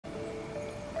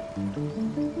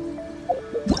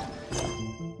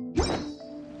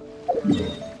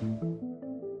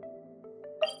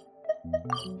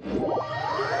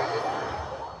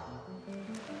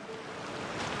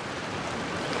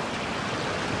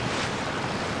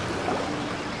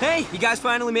Hey, you guys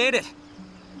finally made it.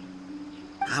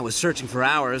 I was searching for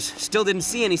hours, still didn't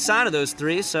see any sign of those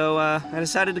three, so I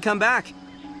decided to come back.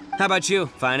 How about you?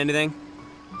 Find anything?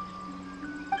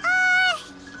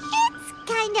 It's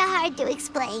kinda hard to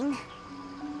explain.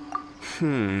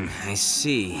 I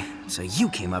see. So you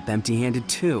came up empty-handed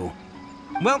too.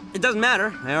 Well, it doesn't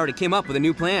matter. I already came up with a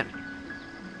new plan.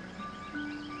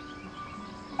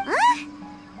 Huh?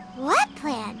 What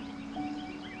plan?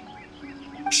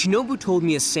 Shinobu told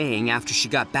me a saying after she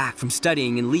got back from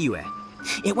studying in Liyue.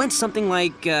 It went something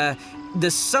like, the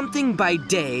something by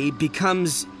day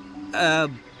becomes,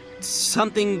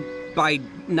 something by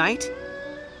night?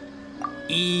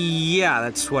 Yeah,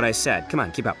 that's what I said. Come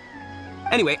on, keep up.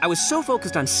 Anyway, I was so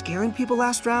focused on scaring people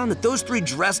last round that those three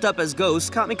dressed up as ghosts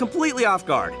caught me completely off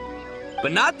guard.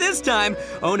 But not this time.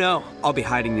 Oh no, I'll be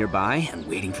hiding nearby and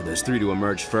waiting for those three to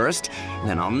emerge first, and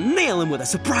then I'll nail them with a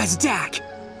surprise attack.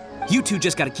 You two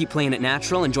just gotta keep playing it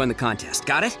natural and join the contest,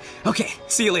 got it? Okay,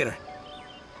 see you later.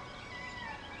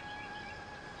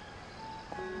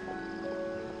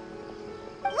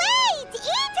 Wait,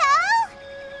 Itto!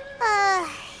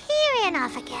 He ran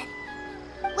off again.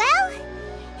 Well,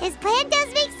 his plan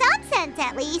does make some sense,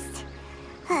 at least.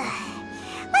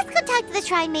 Let's go talk to the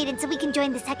Shrine Maiden so we can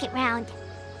join the second round.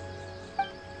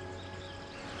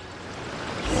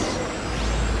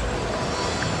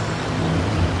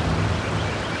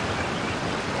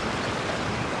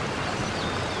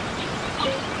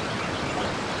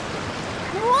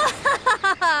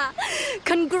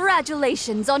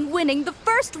 Congratulations on winning the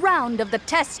first round of the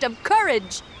Test of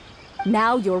Courage!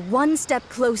 Now you're one step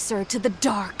closer to the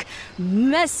dark,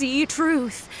 messy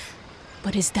truth.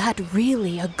 But is that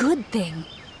really a good thing?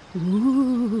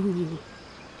 Ooh.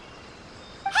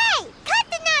 Hey! Cut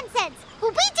the nonsense!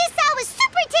 What we just saw was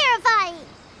super terrifying!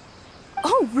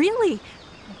 Oh, really?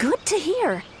 Good to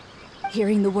hear.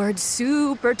 Hearing the word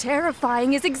super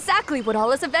terrifying is exactly what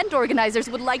all us event organizers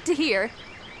would like to hear.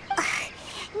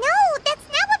 No, that's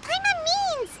not what Paimon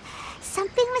means!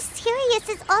 Something mysterious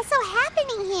is also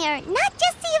happening here, not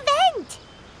just the event!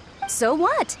 So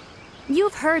what?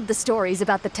 You've heard the stories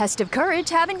about the Test of Courage,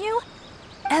 haven't you?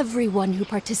 Everyone who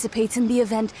participates in the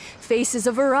event faces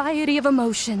a variety of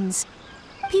emotions.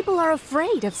 People are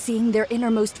afraid of seeing their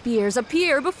innermost fears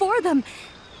appear before them,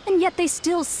 and yet they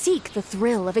still seek the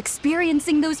thrill of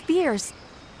experiencing those fears.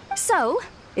 So,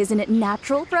 isn't it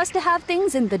natural for us to have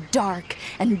things in the dark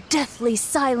and deathly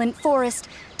silent forest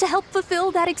to help fulfill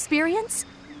that experience?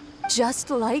 Just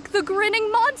like the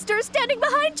grinning monster standing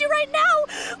behind you right now,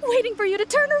 waiting for you to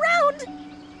turn around.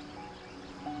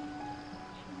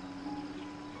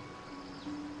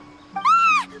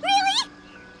 Ah! Really?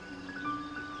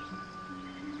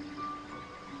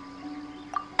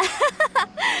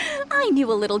 I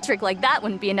knew a little trick like that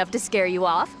wouldn't be enough to scare you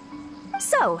off.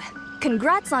 So,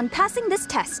 congrats on passing this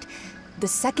test. The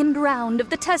second round of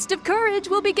the Test of Courage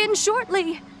will begin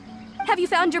shortly. Have you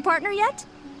found your partner yet?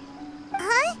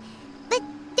 Huh? But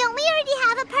don't we already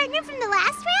have a partner from the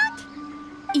last round?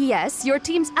 Yes, your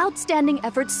team's outstanding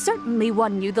efforts certainly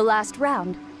won you the last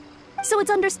round. So it's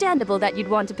understandable that you'd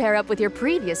want to pair up with your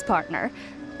previous partner.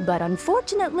 But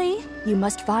unfortunately, you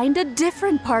must find a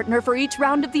different partner for each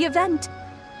round of the event.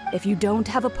 If you don't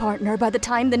have a partner by the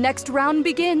time the next round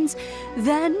begins,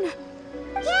 then...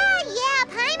 Yeah,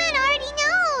 Paimon already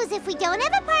knows. If we don't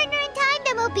have a partner in time,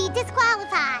 then we'll be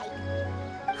disqualified.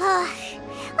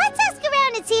 Let's ask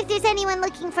around and see if there's anyone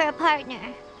looking for a partner.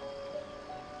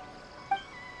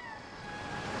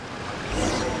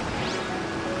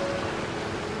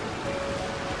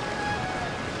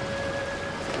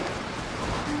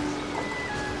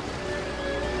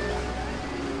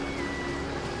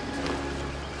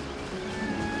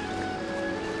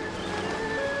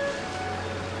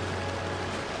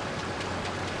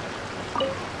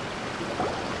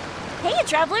 Hey,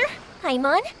 Traveler!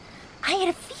 Paimon. I had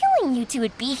a feeling you two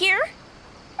would be here.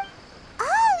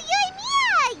 Oh,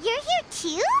 Yoimiya! You're here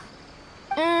too?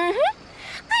 Mm-hmm.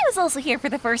 I was also here for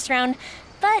the first round,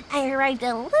 but I arrived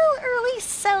a little early,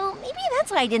 so maybe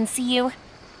that's why I didn't see you.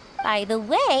 By the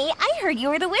way, I heard you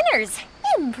were the winners.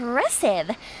 Impressive.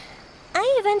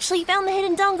 I eventually found the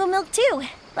hidden Dongo milk too,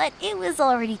 but it was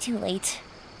already too late.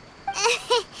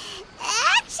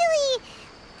 Actually,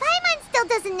 Paimon still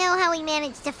doesn't know how we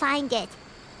managed to find it.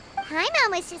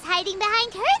 Paimon was just hiding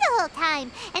behind her the whole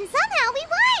time, and somehow we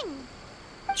won!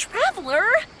 Traveler,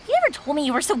 you ever told me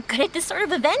you were so good at this sort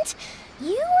of event?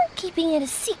 You were keeping it a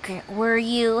secret, were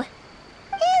you?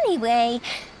 Anyway,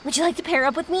 would you like to pair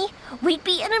up with me? We'd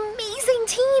be an amazing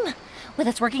team. With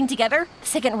us working together, the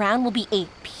second round will be a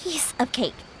piece of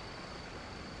cake.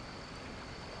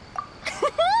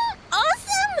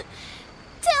 Awesome!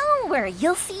 Don't worry,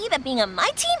 you'll see that being on my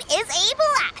team is a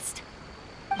blast.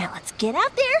 Now let's get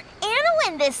out there and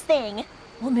win this thing.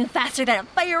 We'll move faster than a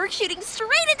firework shooting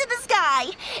straight into the sky.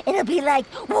 It'll be like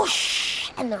whoosh,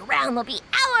 and the round will be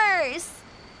ours.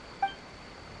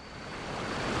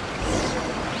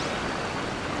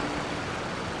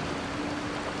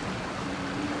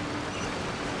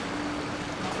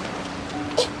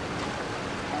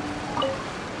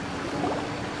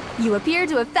 You appear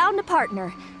to have found a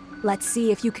partner. Let's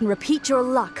see if you can repeat your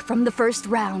luck from the first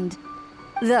round.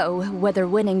 Though, whether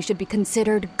winning should be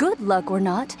considered good luck or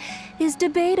not is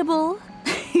debatable.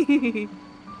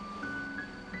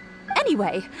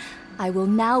 Anyway, I will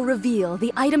now reveal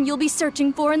the item you'll be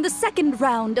searching for in the second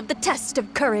round of the test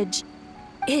of courage.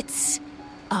 It's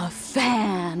a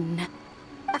fan.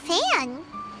 A fan?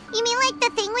 You mean like the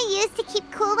thing we use to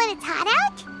keep cool when it's hot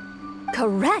out?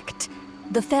 Correct.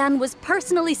 The fan was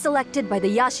personally selected by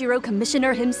the Yashiro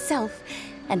Commissioner himself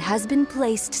and has been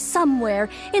placed somewhere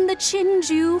in the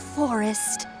Chinju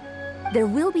Forest. There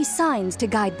will be signs to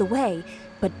guide the way,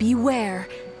 but beware.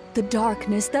 The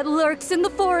darkness that lurks in the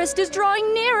forest is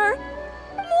drawing nearer.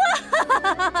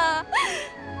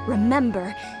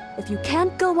 Remember, if you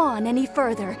can't go on any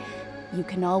further, you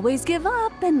can always give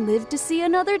up and live to see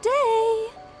another day.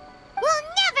 We'll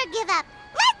never give up!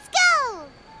 Let's go!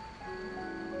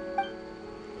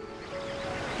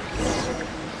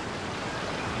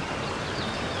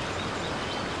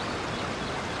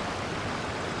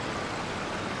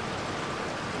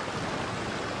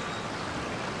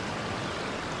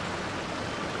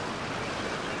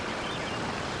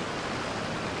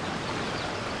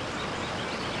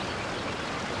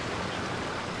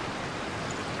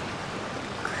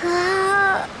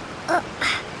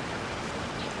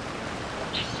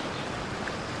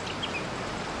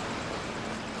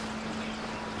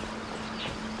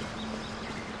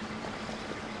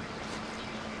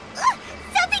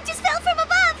 Something just fell from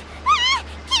above! Ah!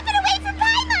 Keep it away from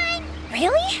Paimon!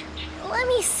 Really? Let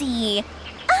me see.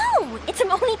 Oh, it's a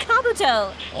Oni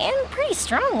Kabuto, and pretty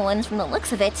strong ones from the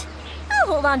looks of it. I'll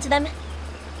hold on to them.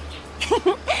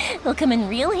 They'll come in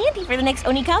real handy for the next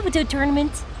Oni Kabuto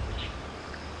tournament.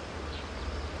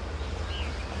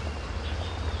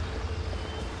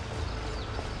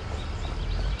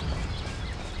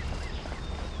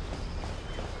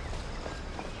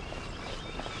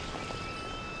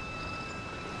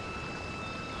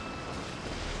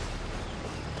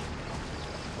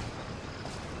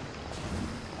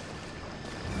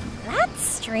 That's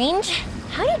strange.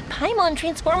 How did Paimon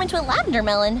transform into a lavender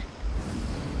melon?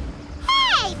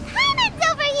 Hey! Paimon's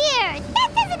over here!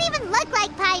 That doesn't even look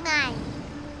like Paimon!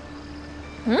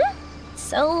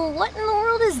 So what in the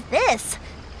world is this?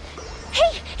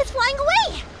 Hey, it's flying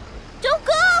away! Don't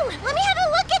go! Let me have a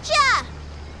look at ya!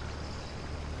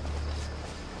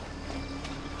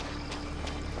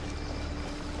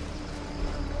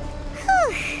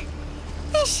 Whew.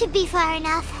 This should be far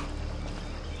enough.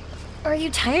 Are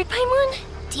you tired, Paimon?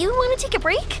 Do you want to take a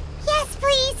break? Yes,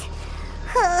 please.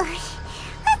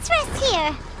 Let's rest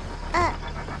here. Huh?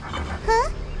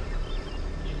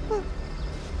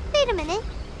 Wait a minute.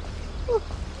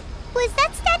 Was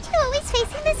that statue always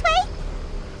facing this way?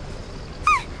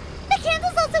 Ah, the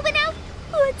candles also went out.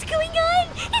 What's going on?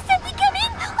 Is something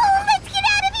coming? Oh, let's get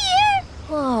out of here!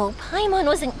 Whoa, Paimon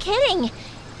wasn't kidding.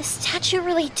 The statue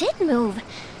really did move.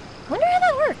 Wonder how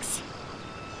that works.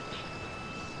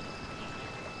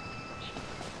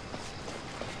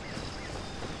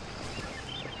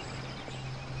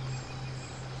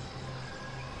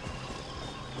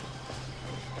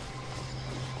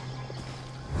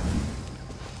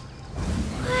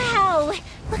 Wow,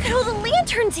 look at all the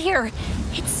lanterns here.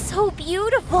 It's so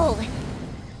beautiful.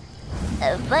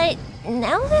 But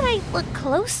now that I look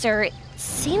closer, it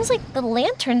seems like the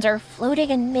lanterns are floating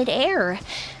in midair.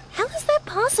 How is that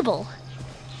possible?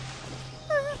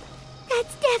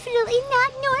 That's definitely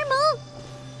not normal.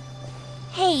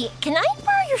 Hey, can I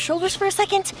borrow your shoulders for a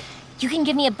second? You can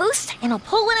give me a boost, and I'll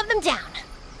pull one of them down.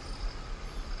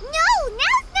 No,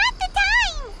 now's not the time!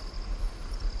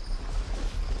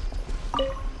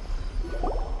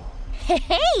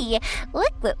 Hey,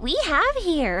 look what we have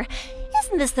here.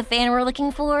 Isn't this the fan we're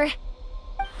looking for?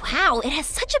 Wow, it has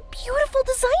such a beautiful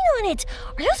design on it.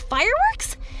 Are those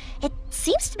fireworks? It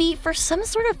seems to be for some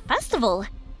sort of festival.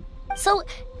 So,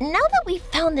 now that we've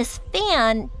found this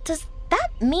fan, does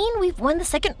that mean we've won the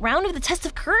second round of the test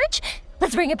of courage?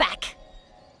 Let's bring it back.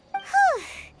 Whew.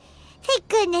 Thank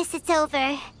goodness it's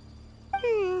over.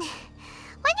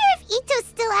 Wonder if Itto's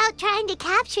still out trying to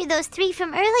capture those three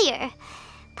from earlier.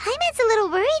 Paimon's a little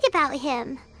worried about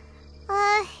him.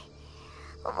 Why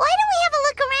don't we have a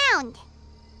look around?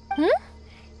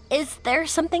 Is there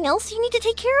something else you need to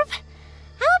take care of?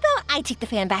 How about I take the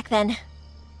fan back then?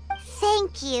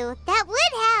 Thank you. That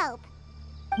would help.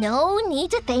 No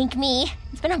need to thank me.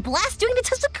 It's been a blast doing the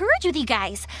test of courage with you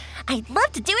guys. I'd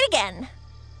love to do it again.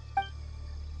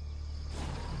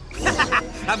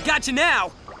 I've got you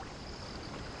now!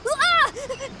 Ah!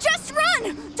 Just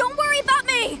run! Don't worry about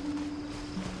me!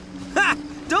 Ha!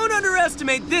 Don't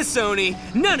underestimate this, Oni.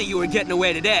 None of you are getting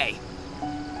away today.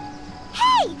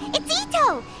 Hey, it's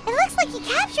Itto! It looks like he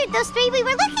captured those three we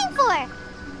were looking for.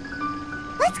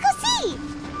 Let's go see.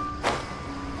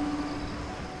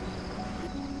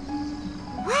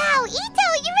 Wow, Itto,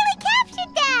 you really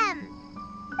captured them!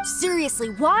 Seriously,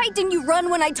 why didn't you run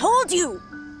when I told you?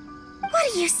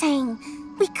 What are you saying?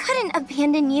 We couldn't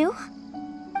abandon you?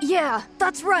 Yeah,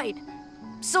 that's right.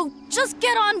 So just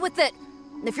get on with it.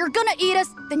 If you're gonna eat us,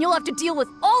 then you'll have to deal with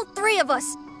all three of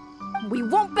us. We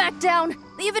won't back down,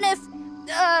 even if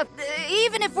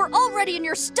we're already in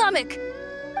your stomach.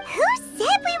 Who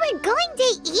said we were going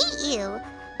to eat you?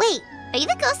 Wait, are you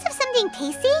the ghost of something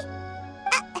tasty?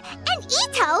 And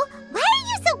Itto, why are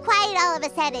you so quiet all of a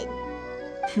sudden?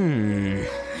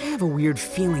 I have a weird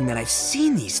feeling that I've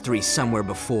seen these three somewhere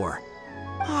before.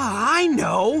 Ah, I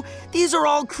know! These are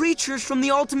all creatures from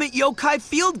the Ultimate Yokai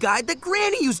Field Guide that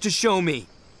Granny used to show me.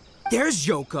 There's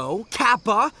Yoko,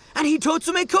 Kappa, and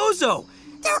Hitotsume Kozo.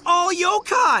 They're all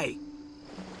yokai!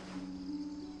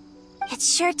 It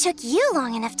sure took you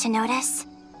long enough to notice.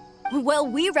 Well,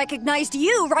 we recognized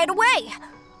you right away.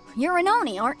 You're an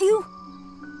Oni, aren't you?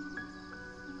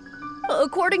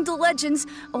 According to legends,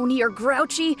 Oni are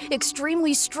grouchy,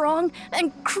 extremely strong,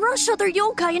 and crush other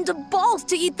yokai into balls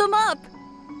to eat them up.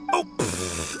 Oh,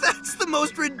 that's the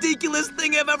most ridiculous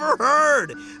thing I've ever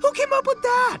heard! Who came up with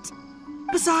that?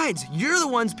 Besides, you're the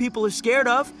ones people are scared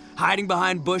of, hiding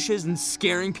behind bushes and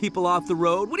scaring people off the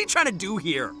road. What are you trying to do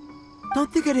here?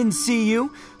 Don't think I didn't see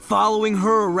you, following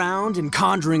her around and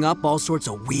conjuring up all sorts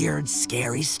of weird,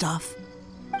 scary stuff.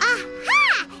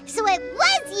 Aha! So it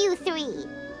was you three!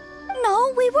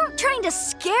 No, we weren't trying to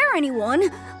scare anyone.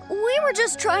 We were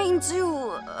just trying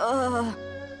to,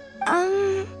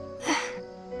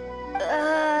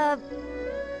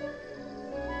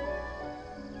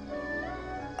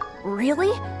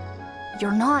 Really?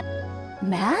 You're not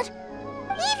mad?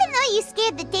 Even though you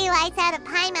scared the daylights out of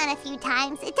Paimon a few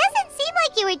times, it doesn't seem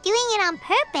like you were doing it on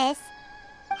purpose.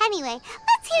 Anyway,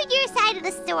 let's hear your side of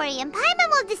the story, and Paimon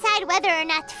will decide whether or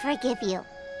not to forgive you.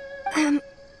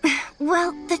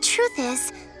 Well, the truth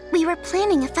is, we were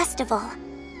planning a festival.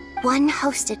 One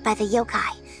hosted by the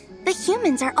yokai. The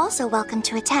humans are also welcome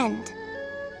to attend.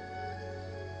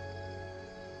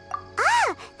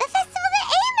 Ah, the festival that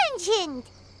A mentioned!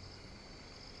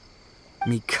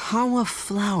 Mikawa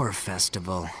Flower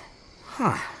Festival.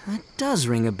 Huh, that does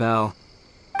ring a bell.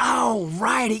 Oh,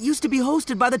 right, it used to be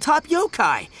hosted by the top yokai.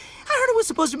 I heard it was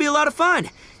supposed to be a lot of fun.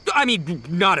 I mean,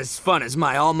 not as fun as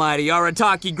my almighty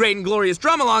Arataki Great and Glorious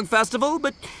Drum-Along Festival,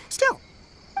 but still.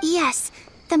 Yes,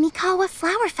 the Mikawa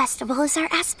Flower Festival is our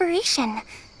aspiration.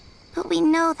 But we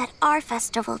know that our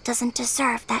festival doesn't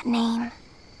deserve that name.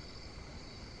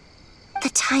 The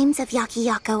times of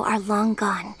Yakiyako are long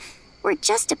gone. We're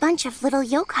just a bunch of little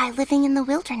yokai living in the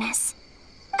wilderness.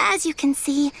 As you can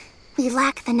see, we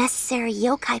lack the necessary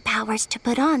yokai powers to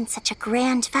put on such a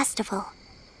grand festival.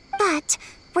 But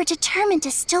we're determined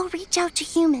to still reach out to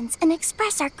humans and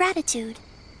express our gratitude.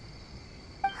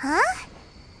 Huh?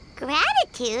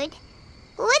 Gratitude?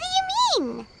 What do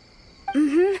you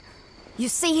mean? You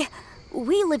see,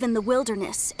 we live in the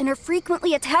wilderness and are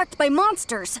frequently attacked by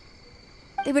monsters.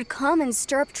 They would come and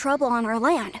stir up trouble on our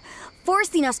land,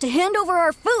 forcing us to hand over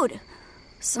our food.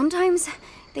 Sometimes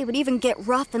they would even get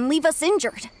rough and leave us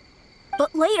injured.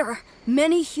 But later,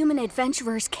 many human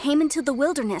adventurers came into the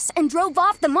wilderness and drove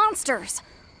off the monsters,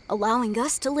 allowing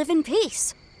us to live in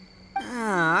peace.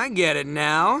 Ah, I get it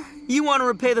now. You want to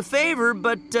repay the favor,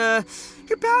 but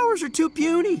your powers are too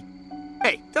puny.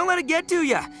 Hey, don't let it get to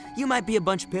ya. You might be a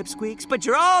bunch of pipsqueaks, but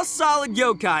you're all solid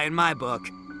yokai in my book.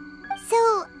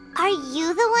 So, are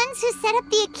you the ones who set up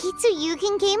the Akitsu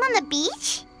Yugen game on the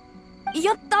beach?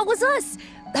 Yup, that was us.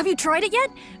 Have you tried it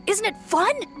yet? Isn't it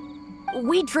fun?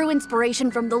 We drew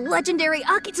inspiration from the legendary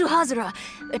Akitsu Hazura.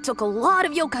 It took a lot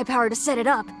of yokai power to set it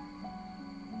up.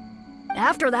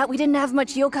 After that, we didn't have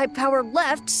much yokai power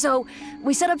left, so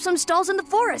we set up some stalls in the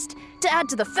forest to add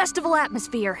to the festival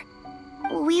atmosphere.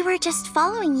 We were just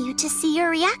following you to see your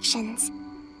reactions.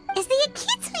 Is the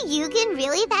Akitsu Yugen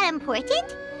really that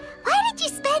important? Why did you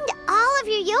spend all of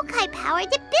your yokai power to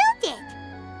build it?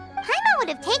 Paimon would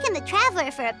have taken the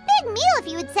Traveler for a big meal if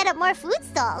you had set up more food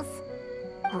stalls.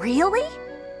 Really?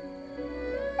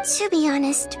 To be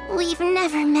honest, we've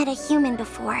never met a human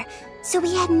before, so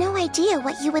we had no idea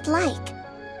what you would like.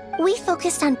 We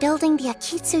focused on building the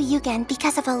Akitsu Yugen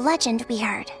because of a legend we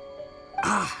heard.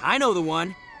 Ah, I know the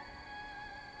one.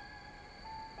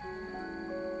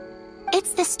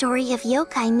 It's the story of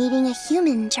yokai meeting a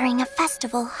human during a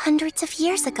festival hundreds of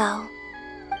years ago.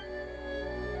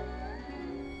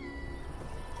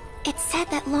 It's said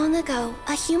that long ago,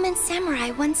 a human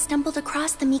samurai once stumbled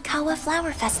across the Mikawa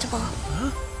Flower Festival.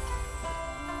 Huh?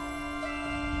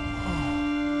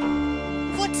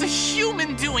 What's a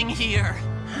human doing here?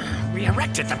 We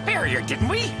erected the barrier, didn't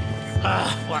we?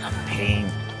 What a pain.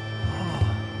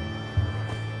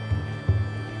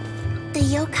 The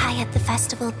yokai at the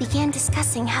festival began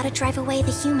discussing how to drive away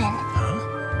the human. Huh?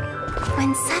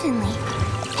 When suddenly,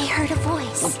 they heard a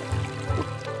voice.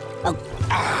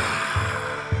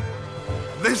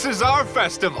 This is our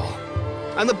festival,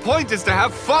 and the point is to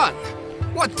have fun.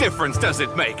 What difference does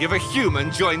it make if a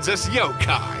human joins us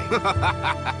yokai?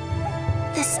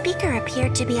 The speaker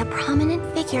appeared to be a prominent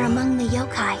figure among the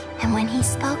yokai, and when he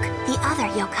spoke, the other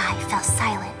yokai fell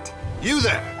silent. You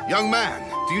there, young man.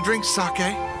 Do you drink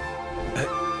sake?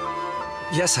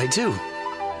 Yes, I do.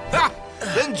 Ha!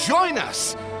 Then join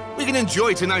us. We can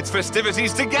enjoy tonight's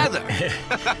festivities together.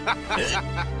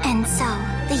 And so,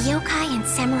 the yokai and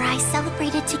samurai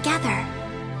celebrated together.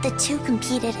 The two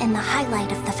competed in the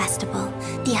highlight of the festival,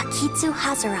 the Akitsu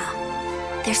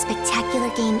Hazara. Their spectacular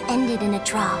game ended in a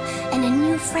draw, and a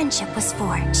new friendship was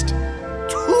forged.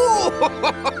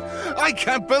 I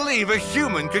can't believe a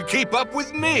human could keep up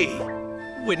with me.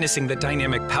 Witnessing the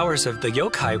dynamic powers of the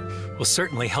yokai will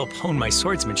certainly help hone my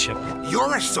swordsmanship.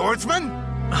 You're a swordsman?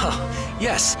 Oh,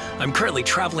 yes. I'm currently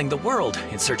traveling the world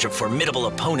in search of formidable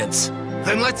opponents.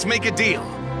 Then let's make a deal.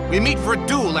 We meet for a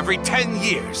duel every 10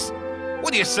 years.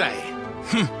 What do you say?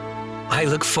 I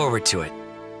look forward to it.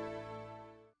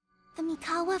 The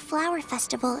Mikawa Flower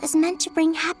Festival is meant to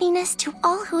bring happiness to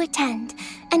all who attend,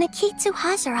 and Akitsu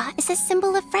Hazara is a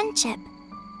symbol of friendship.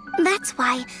 That's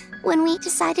why, when we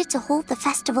decided to hold the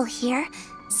festival here,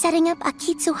 setting up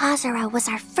Akitsu Hazara was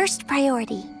our first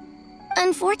priority.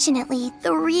 Unfortunately,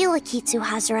 the real Akitsu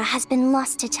Hazara has been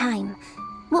lost to time.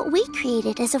 What we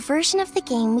created is a version of the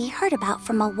game we heard about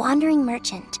from a wandering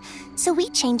merchant, so we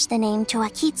changed the name to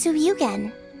Akitsu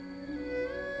Yugen.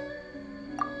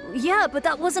 Yeah, but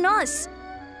that wasn't us.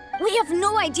 We have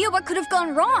no idea what could have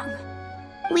gone wrong.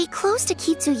 We closed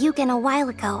Akitsu Yugen a while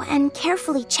ago and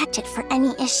carefully checked it for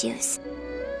any issues.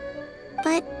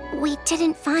 But we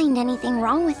didn't find anything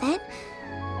wrong with it.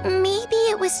 Maybe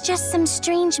it was just some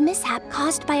strange mishap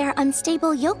caused by our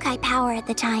unstable yokai power at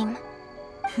the time.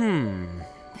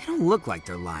 They don't look like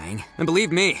they're lying. And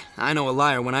believe me, I know a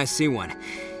liar when I see one.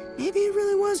 Maybe it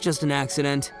really was just an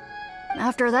accident.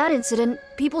 After that incident,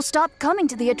 people stopped coming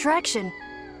to the attraction.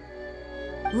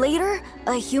 Later,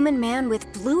 a human man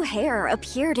with blue hair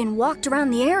appeared and walked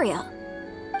around the area.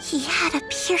 He had a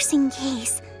piercing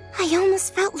gaze. I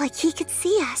almost felt like he could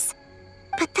see us.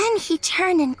 But then he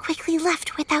turned and quickly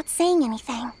left without saying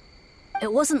anything.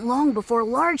 It wasn't long before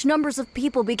large numbers of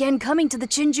people began coming to the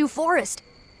Chinju forest.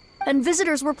 And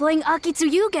visitors were playing Akitsu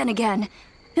Yugen again.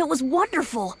 It was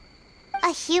wonderful.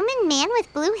 A human man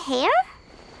with blue hair?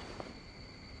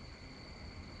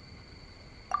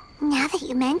 Now that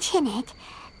you mention it,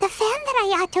 the fan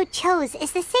that Ayato chose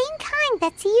is the same kind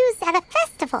that's used at a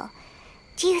festival.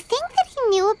 Do you think that he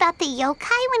knew about the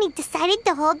yokai when he decided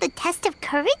to hold the test of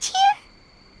courage here?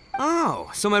 Oh,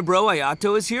 so my bro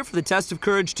Ayato is here for the test of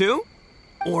courage too?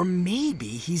 Or maybe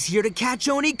he's here to catch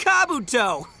Oni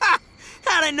Kabuto! Ha!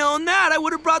 Had I known that, I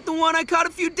would have brought the one I caught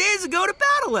a few days ago to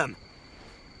battle him!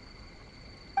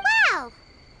 Wow!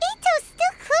 Itto's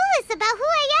still clueless about who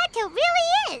Ayato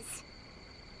really is!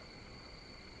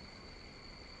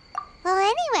 Well,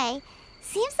 anyway,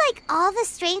 seems like all the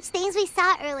strange things we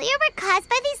saw earlier were caused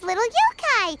by these little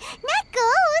yokai, not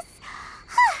ghosts!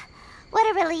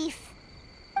 What a relief.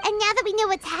 And now that we know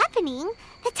what's happening,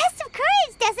 the test of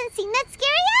courage doesn't seem that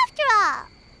scary after all.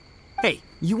 Hey,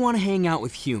 you want to hang out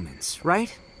with humans,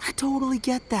 right? I totally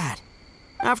get that.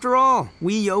 After all,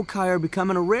 we yokai are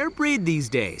becoming a rare breed these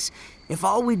days. If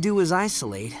all we do is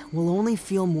isolate, we'll only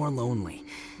feel more lonely.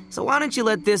 So why don't you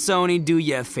let this Oni do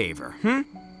you a favor,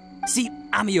 See,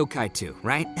 I'm a yokai too,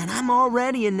 right? And I'm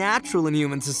already a natural in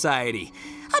human society.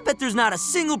 I bet there's not a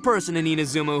single person in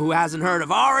Inazuma who hasn't heard of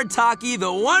Arataki,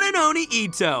 the one and only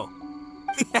Itto.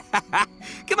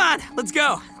 Come on, let's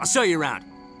go. I'll show you around.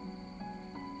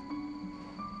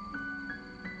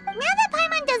 Now that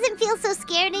Paimon doesn't feel so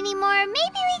scared anymore,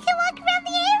 maybe we can walk around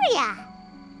the area.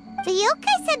 The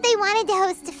yokai said they wanted to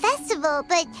host a festival,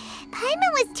 but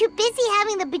Paimon was too busy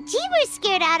having the bejeebers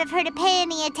scared out of her to pay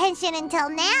any attention until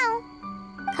now.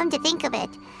 Come to think of it,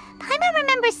 Paimon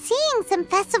remembers seeing some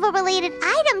festival-related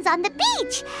items on the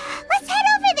beach. Let's head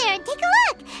over there and take a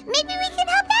look. Maybe we can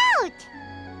help out.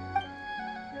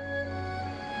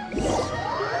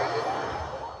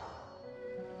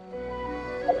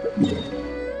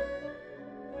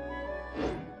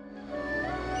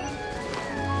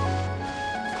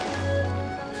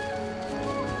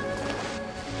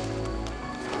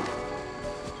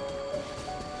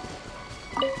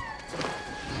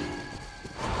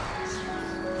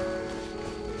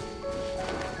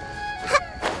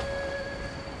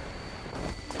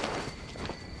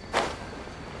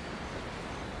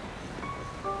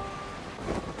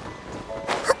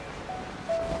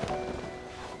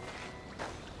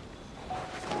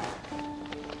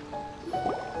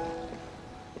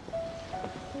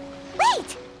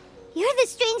 You're the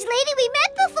strange lady we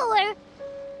met before!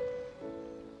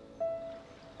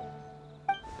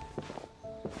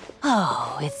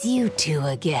 Oh, it's you two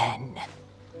again.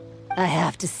 I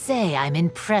have to say, I'm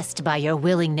impressed by your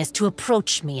willingness to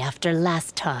approach me after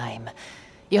last time.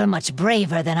 You're much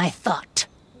braver than I thought.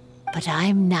 But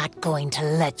I'm not going to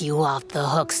let you off the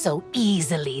hook so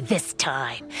easily this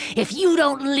time. If you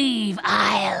don't leave,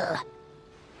 I'll...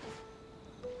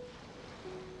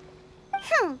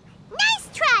 Nice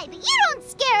try, but you don't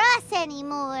scare us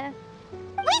anymore.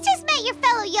 We just met your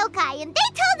fellow yokai and they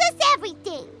told us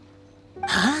everything.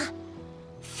 Huh?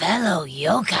 Fellow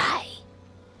yokai?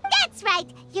 That's right.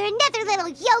 You're another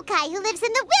little yokai who lives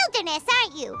in the wilderness,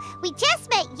 aren't you? We just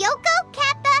met Yoko,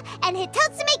 Kappa, and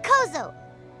Hitotsume Kozo.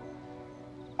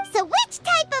 So which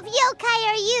type of yokai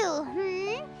are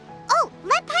you, Oh,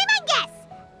 let Paimon guess.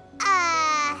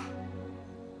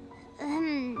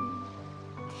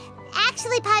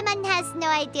 Actually, Paimon has no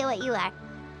idea what you are.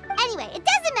 Anyway, it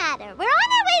doesn't matter. We're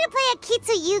on our way to play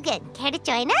Akitsu Yugen. Care to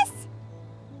join us?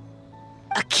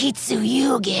 Akitsu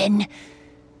Yugen?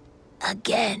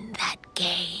 Again, that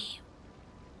game.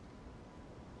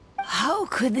 How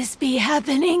could this be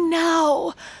happening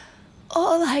now?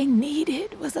 All I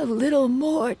needed was a little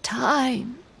more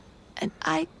time, and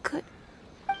I could...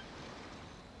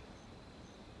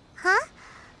 Huh?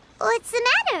 What's the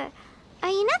matter? Are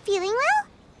you not feeling well?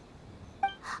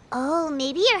 Oh,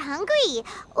 maybe you're hungry.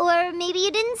 Or maybe you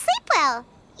didn't sleep well.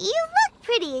 You look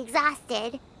pretty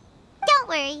exhausted. Don't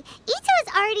worry, Itto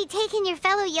has already taken your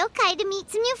fellow yokai to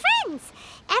meet some new friends.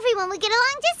 Everyone will get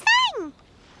along just fine.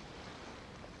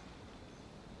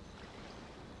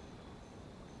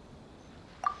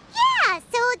 Yeah,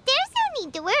 so there's no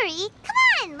need to worry.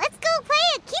 Come on, let's go play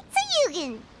Akitsu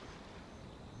Yugen.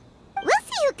 We'll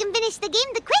see who can finish the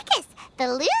game the quickest. The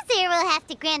loser will have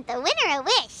to grant the winner a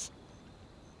wish.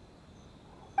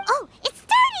 Oh, it's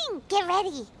starting! Get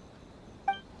ready.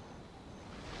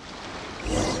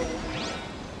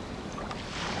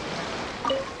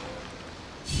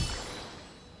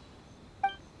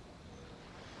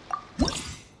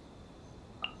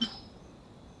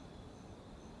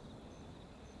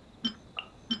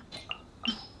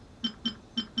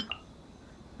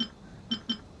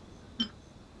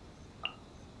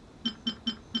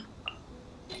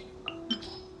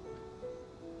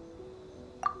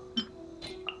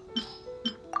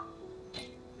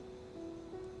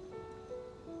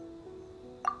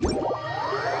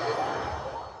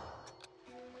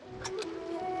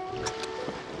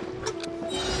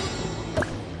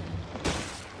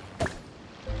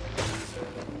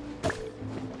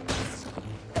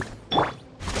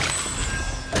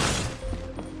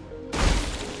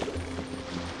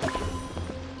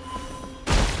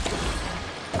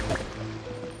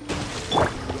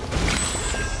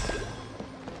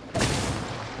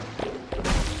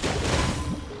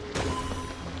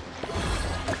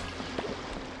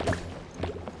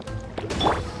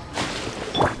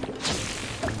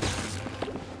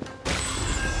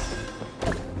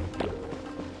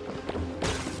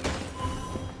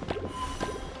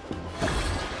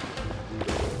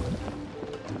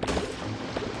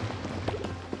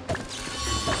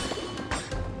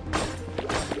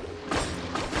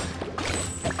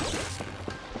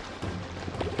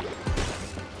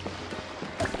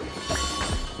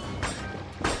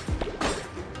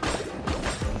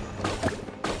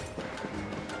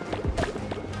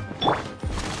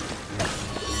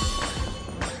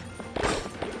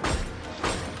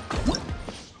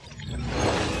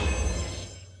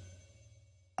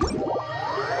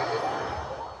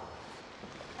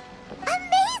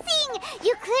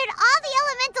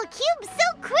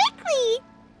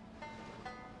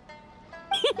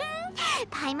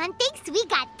 Paimon thinks we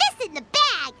got this in the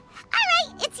bag. All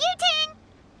right, it's your turn.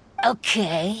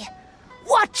 Okay.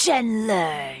 Watch and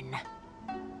learn.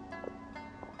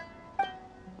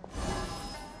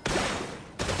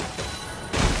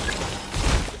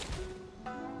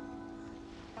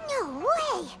 No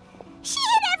way! She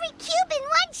hit every cube in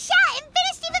one shot and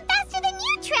finished even faster than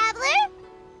you, Traveler!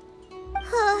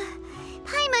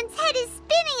 Paimon's head is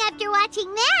spinning after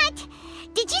watching that.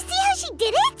 Did you see how she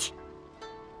did it?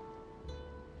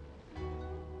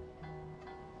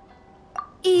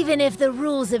 Even if the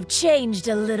rules have changed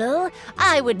a little,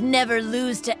 I would never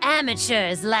lose to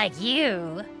amateurs like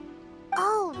you.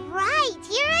 Oh, right!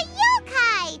 You're a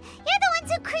yokai! You're the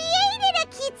ones who created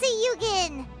Akitsu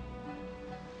Yugen!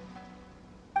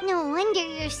 No wonder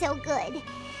you're so good.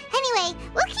 Anyway,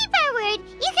 we'll keep our word.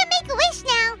 You can make a wish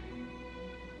now.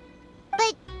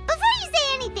 But before you say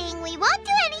anything, we won't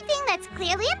do anything that's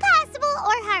clearly impossible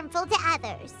or harmful to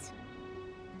others.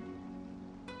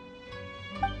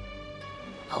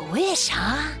 A wish,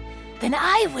 huh? Then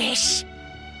I wish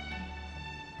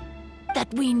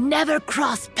that we never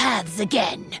cross paths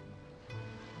again.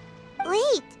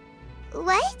 Wait,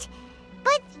 what?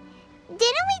 But didn't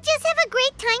we just have a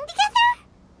great time together?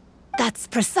 That's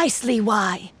precisely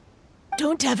why.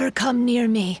 Don't ever come near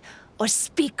me or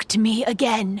speak to me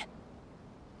again.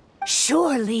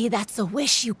 Surely that's a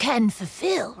wish you can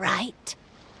fulfill, right?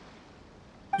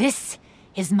 This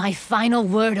is my final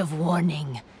word of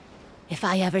warning. If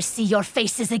I ever see your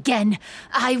faces again,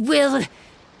 I will...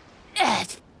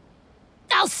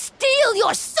 I'll steal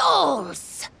your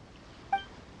souls!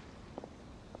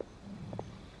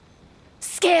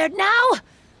 Scared now?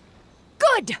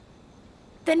 Good!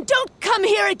 Then don't come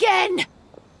here again!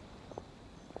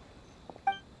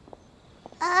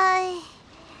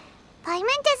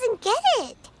 Paimon doesn't get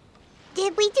it.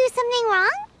 Did we do something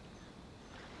wrong?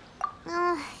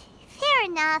 Fair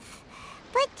enough.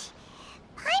 But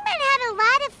Paimon had a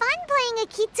lot of fun playing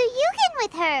Akitsu Yugen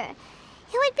with her.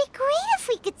 It would be great if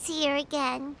we could see her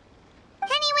again.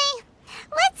 Anyway,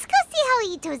 let's go see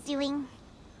how Itto's doing.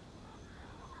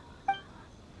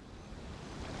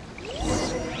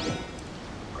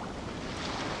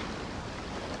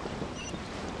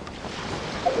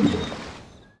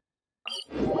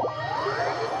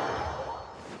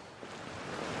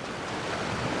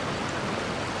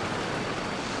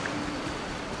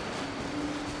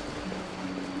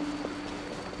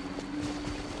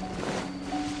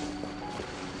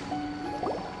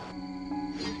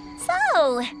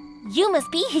 So, you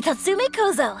must be Hitatsume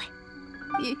Kozo.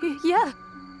 Yeah.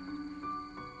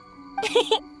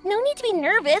 No need to be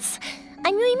nervous.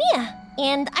 I'm Yoimiya,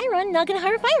 and I run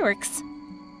Naganohara Fireworks.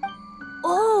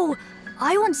 Oh,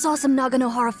 I once saw some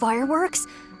Naganohara fireworks.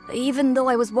 Even though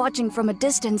I was watching from a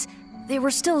distance, they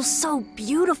were still so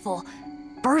beautiful,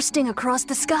 bursting across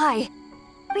the sky.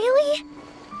 Really?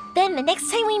 Then the next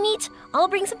time we meet, I'll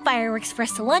bring some fireworks for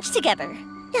us to launch together.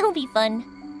 It'll be fun.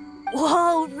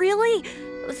 Whoa, really?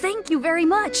 Thank you very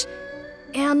much.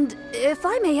 And if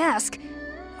I may ask,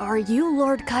 are you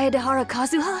Lord Kaedehara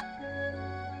Kazuha?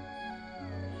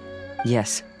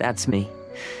 Yes, that's me.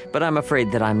 But I'm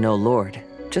afraid that I'm no lord,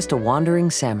 just a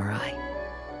wandering samurai.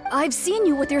 I've seen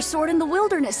you with your sword in the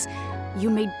wilderness. You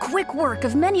made quick work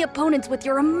of many opponents with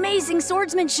your amazing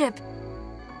swordsmanship.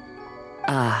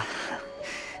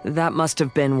 That must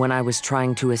have been when I was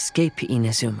trying to escape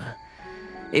Inazuma.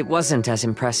 It wasn't as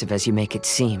impressive as you make it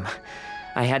seem.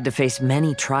 I had to face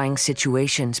many trying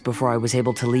situations before I was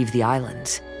able to leave the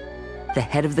islands. The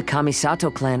head of the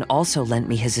Kamisato clan also lent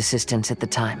me his assistance at the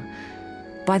time.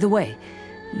 By the way,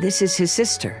 this is his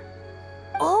sister.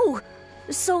 Oh,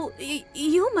 so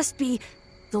you must be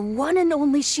the one and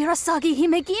only Shirasagi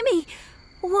Himegimi.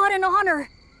 What an honor.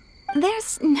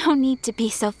 There's no need to be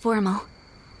so formal.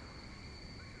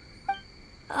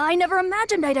 I never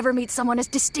imagined I'd ever meet someone as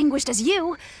distinguished as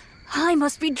you. I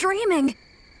must be dreaming.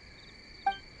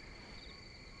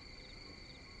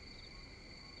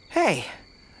 Hey,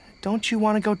 don't you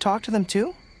want to go talk to them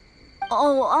too?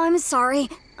 Oh, I'm sorry.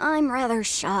 I'm rather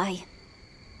shy.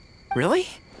 Really?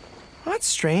 Well, that's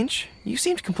strange. You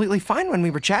seemed completely fine when we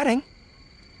were chatting.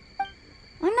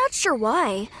 I'm not sure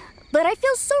why, but I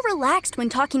feel so relaxed when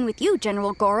talking with you,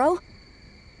 General Goro.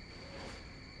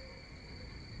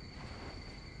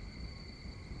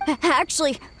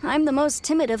 Actually, I'm the most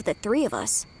timid of the three of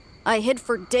us. I hid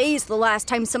for days the last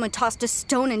time someone tossed a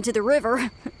stone into the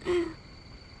river.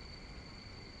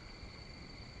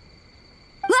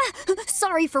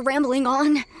 Sorry for rambling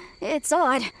on. It's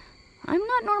odd. I'm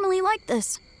not normally like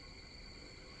this.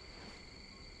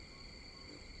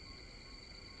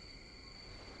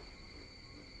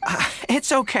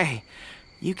 It's okay.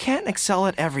 You can't excel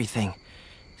at everything.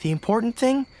 The important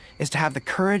thing is to have the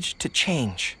courage to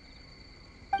change.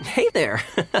 Hey there.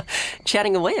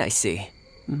 Chatting away, I see.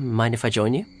 Mind if I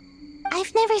join you?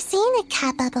 I've never seen a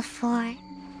Kappa before.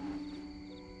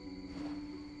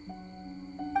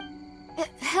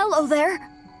 Hello there.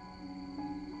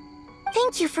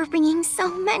 Thank you for bringing so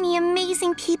many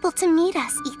amazing people to meet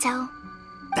us, Itto.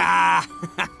 Ah,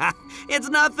 it's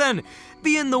nothing.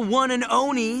 Being the one and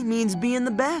only means being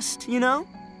the best, you know?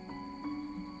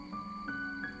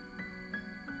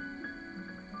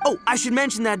 Oh, I should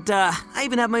mention that I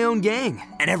even have my own gang,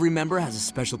 and every member has a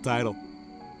special title.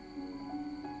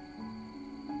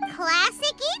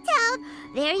 Classic Itto!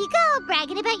 There you go,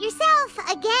 bragging about yourself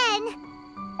again.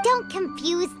 Don't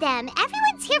confuse them.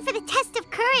 Everyone's here for the test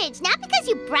of courage, not because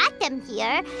you brought them here.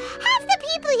 Half the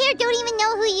people here don't even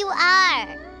know who you are.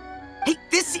 Hey,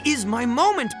 this is my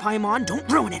moment, Paimon. Don't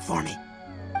ruin it for me.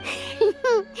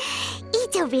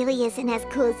 Itto really isn't as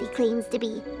cool as he claims to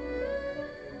be.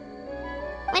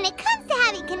 When it comes to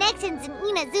having connections in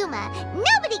Inazuma,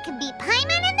 nobody can beat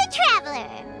Paimon and the Traveler.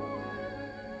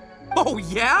 Oh,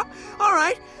 yeah? All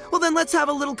right. Well, then let's have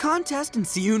a little contest and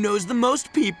see who knows the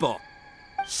most people.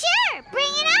 Sure, bring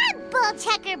it on, bull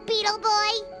checker beetle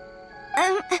boy.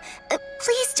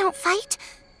 Please don't fight.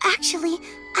 Actually,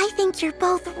 I think you're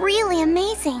both really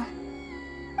amazing.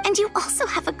 And you also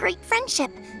have a great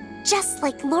friendship, just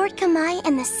like Lord Kamai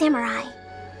and the samurai.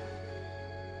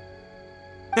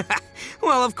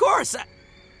 Well, of course.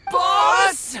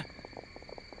 Boss!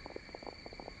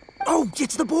 Oh,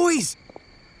 it's the boys!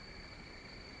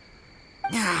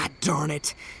 Ah, darn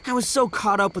it. I was so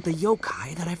caught up with the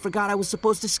yokai that I forgot I was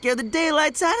supposed to scare the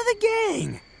daylights out of the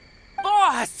gang.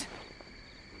 Boss!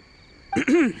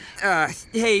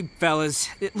 Hey, fellas.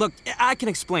 Look, I can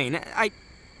explain.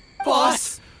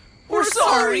 Boss! We're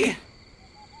sorry!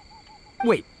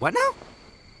 Wait, what now?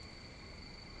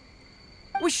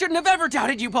 We shouldn't have ever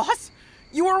doubted you, boss!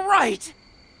 You were right!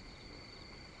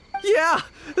 Yeah,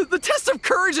 the test of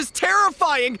courage is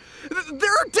terrifying!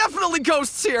 There are definitely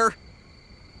ghosts here!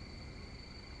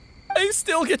 I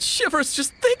still get shivers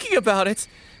just thinking about it,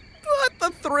 but the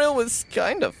thrill was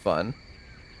kind of fun.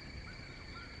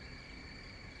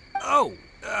 Oh,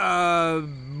 well,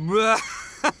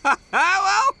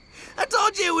 I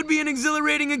told you it would be an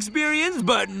exhilarating experience,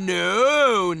 but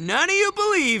no, none of you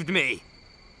believed me.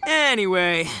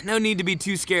 Anyway, no need to be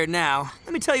too scared now.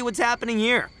 Let me tell you what's happening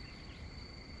here.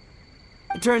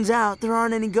 It turns out there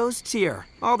aren't any ghosts here.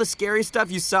 All the scary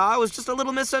stuff you saw was just a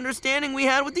little misunderstanding we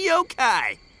had with the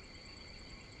yokai.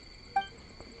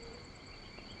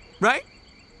 Right?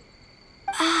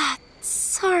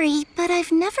 Sorry, but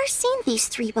I've never seen these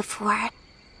three before.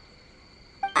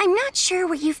 I'm not sure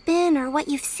where you've been or what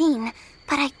you've seen,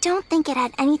 but I don't think it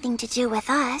had anything to do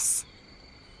with us.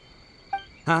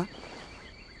 Huh?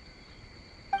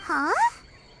 Huh?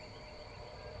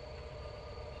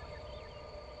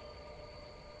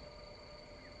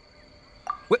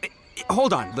 Wait,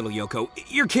 hold on, little Yoko.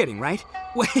 You're kidding, right?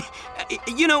 Wait,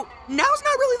 you know, now's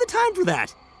not really the time for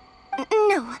that.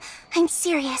 No, I'm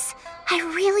serious. I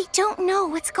really don't know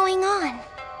what's going on.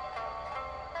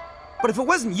 But if it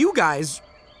wasn't you guys,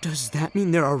 does that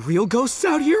mean there are real ghosts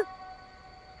out here?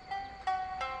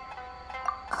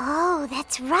 Oh,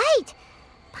 that's right.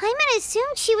 Paimon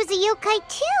assumed she was a yokai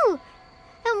too.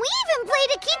 And we even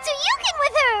played a Kitsuyukin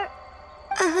with her.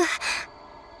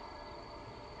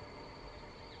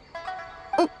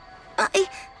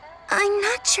 I'm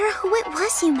not sure who it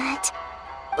was you met,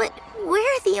 but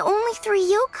we're the only three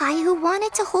yokai who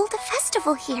wanted to hold a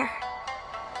festival here.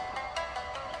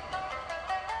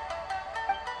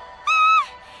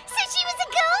 So she was a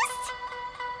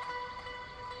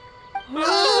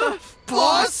ghost?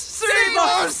 Boss, save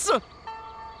us!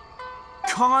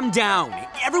 Calm down.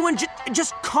 Everyone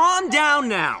just calm down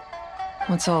now.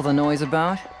 What's all the noise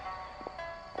about?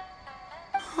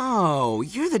 Oh,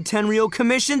 you're the Tenryou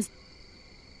Commission's...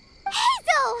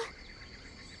 Hazel!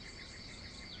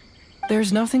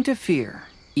 There's nothing to fear.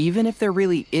 Even if there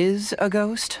really is a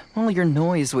ghost, only your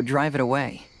noise would drive it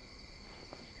away.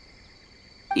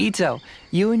 Itto,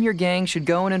 you and your gang should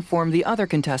go and inform the other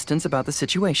contestants about the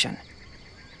situation.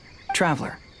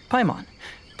 Traveler, Paimon,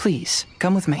 please,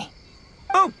 come with me.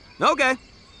 Oh, okay.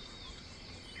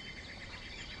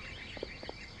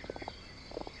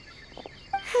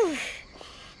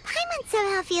 Paimon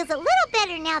somehow feels a little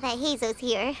better now that Hazo's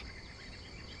here.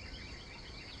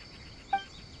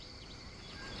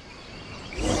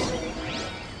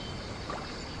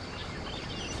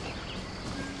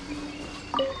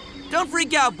 Don't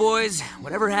freak out, boys.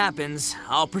 Whatever happens,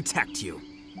 I'll protect you.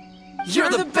 You're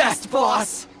the best,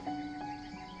 boss!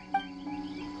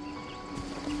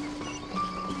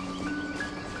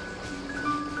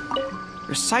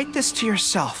 Recite this to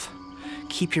yourself.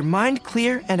 Keep your mind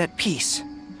clear and at peace.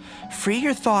 Free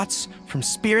your thoughts from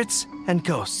spirits and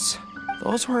ghosts.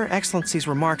 Those were Her Excellency's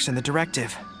remarks in the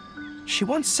directive. She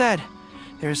once said,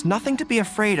 there is nothing to be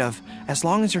afraid of as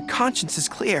long as your conscience is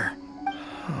clear.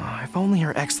 Oh, if only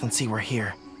Her Excellency were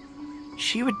here.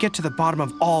 She would get to the bottom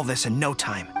of all this in no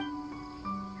time.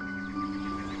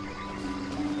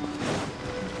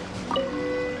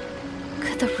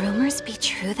 Could the rumors be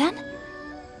true then?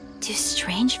 Do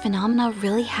strange phenomena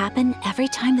really happen every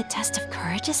time the test of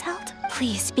courage is held?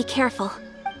 Please be careful.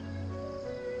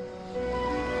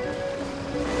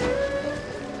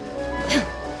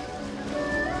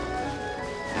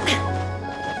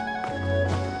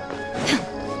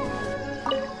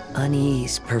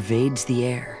 Unease pervades the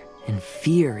air, and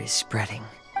fear is spreading.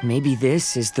 Maybe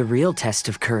this is the real test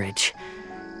of courage.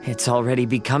 It's already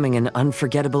becoming an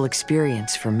unforgettable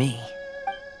experience for me.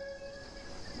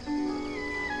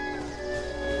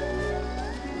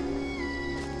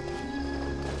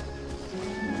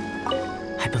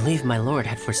 I believe my lord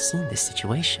had foreseen this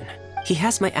situation. He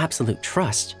has my absolute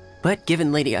trust, but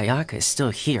given Lady Ayaka is still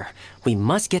here, we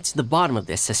must get to the bottom of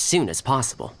this as soon as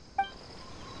possible.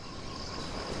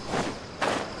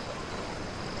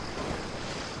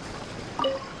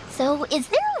 So, is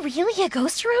there really a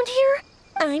ghost around here?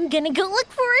 I'm gonna go look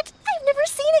for it. I've never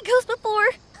seen a ghost before.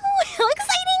 Oh, how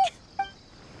exciting!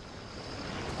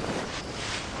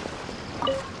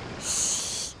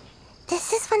 Shh.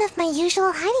 This is one of my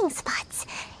usual hiding spots.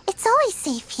 It's always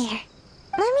safe here.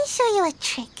 Let me show you a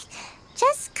trick.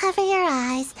 Just cover your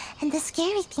eyes, and the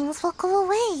scary things will go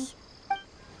away.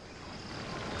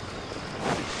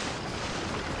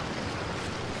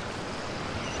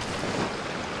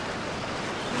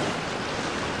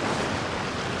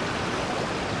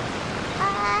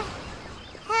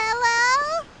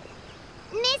 Hello?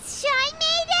 Miss Shrine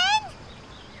Maiden?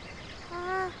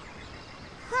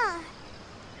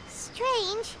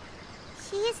 Strange.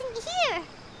 She isn't here.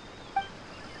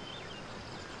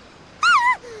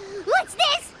 Ah! What's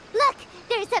this? Look,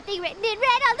 there's something written in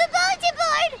red on the bulletin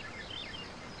board.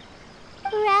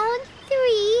 Round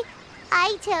 3,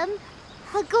 item,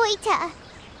 Hagoita.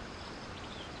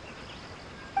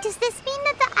 Does this mean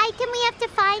that the item we have to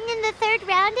find in the 3rd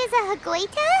round is a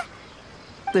Hagoita?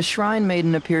 The Shrine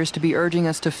Maiden appears to be urging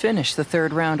us to finish the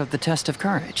 3rd round of the test of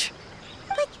courage.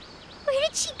 But where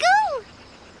did she go?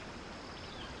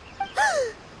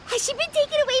 Has she been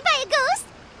taken away by a ghost?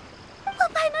 Will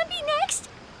Paimon be next?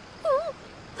 Oh,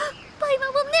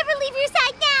 Paimon will never leave your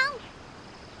side now.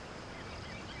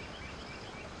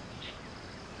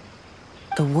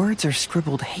 The words are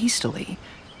scribbled hastily,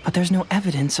 but there's no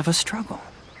evidence of a struggle.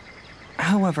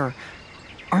 However,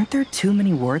 aren't there too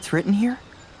many words written here?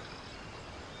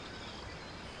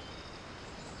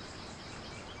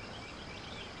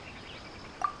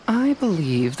 I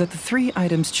believe that the 3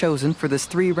 items chosen for this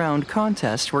 3-round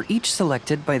contest were each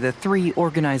selected by the 3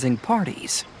 organizing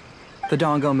parties. The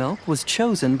Dongo Milk was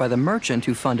chosen by the merchant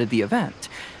who funded the event,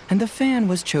 and the fan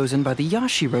was chosen by the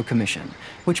Yashiro Commission,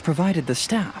 which provided the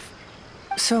staff.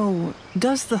 So,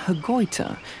 does the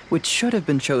Hagoita, which should have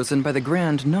been chosen by the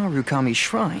Grand Narukami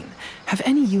Shrine, have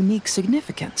any unique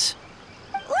significance?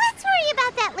 Let's worry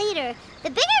about that later. The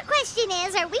bigger question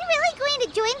is, are we really going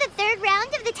to join the 3rd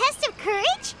round of the test of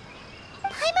courage?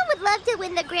 Paimon would love to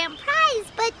win the grand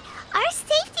prize, but our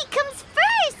safety comes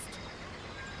first.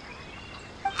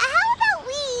 How about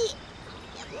we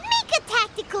make a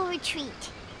tactical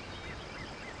retreat?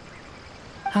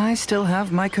 I still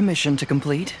have my commission to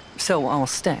complete, so I'll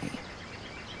stay.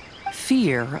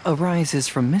 Fear arises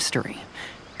from mystery,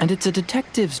 and it's a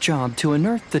detective's job to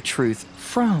unearth the truth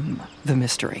from the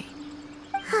mystery.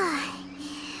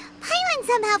 Paimon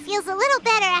somehow feels a little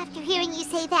better after hearing you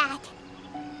say that.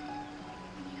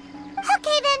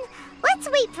 Okay then, let's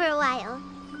wait for a while.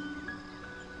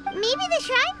 Maybe the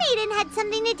Shrine Maiden had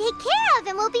something to take care of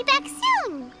and we'll be back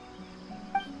soon.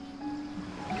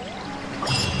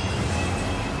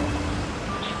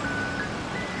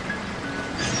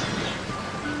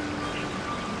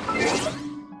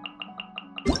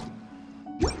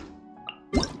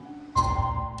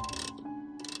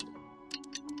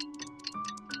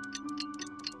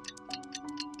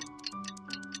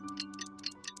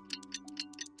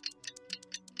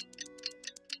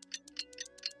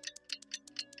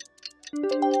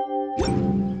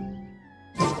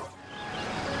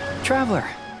 Traveler,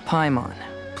 Paimon,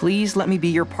 please let me be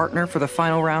your partner for the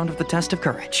final round of the test of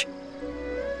courage.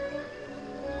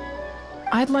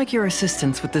 I'd like your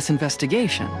assistance with this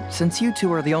investigation, since you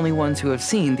two are the only ones who have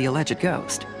seen the alleged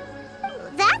ghost.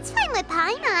 That's fine with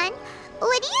Paimon.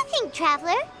 What do you think,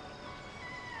 Traveler?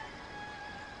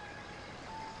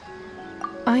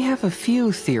 I have a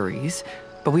few theories,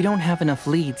 but we don't have enough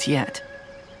leads yet.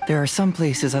 There are some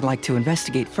places I'd like to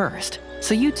investigate first,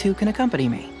 so you two can accompany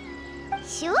me.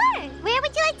 Sure. Where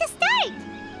would you like to start?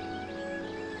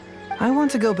 I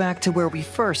want to go back to where we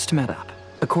first met up.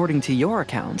 According to your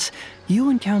accounts, you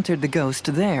encountered the ghost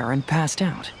there and passed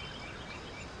out.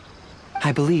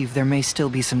 I believe there may still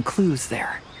be some clues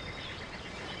there.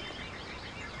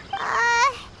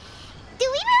 Do we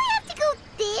really have to go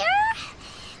there?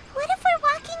 What if we're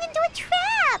walking into a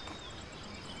trap?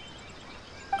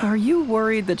 Are you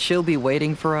worried that she'll be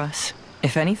waiting for us?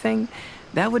 If anything,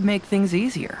 that would make things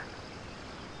easier.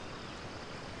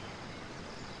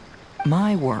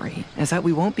 My worry is that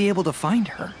we won't be able to find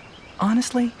her.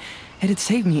 Honestly, it'd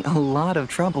save me a lot of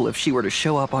trouble if she were to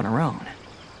show up on her own.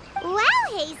 Wow,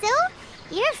 Hazel!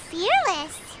 You're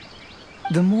fearless.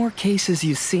 The more cases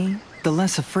you see, the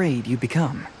less afraid you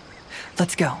become.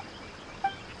 Let's go.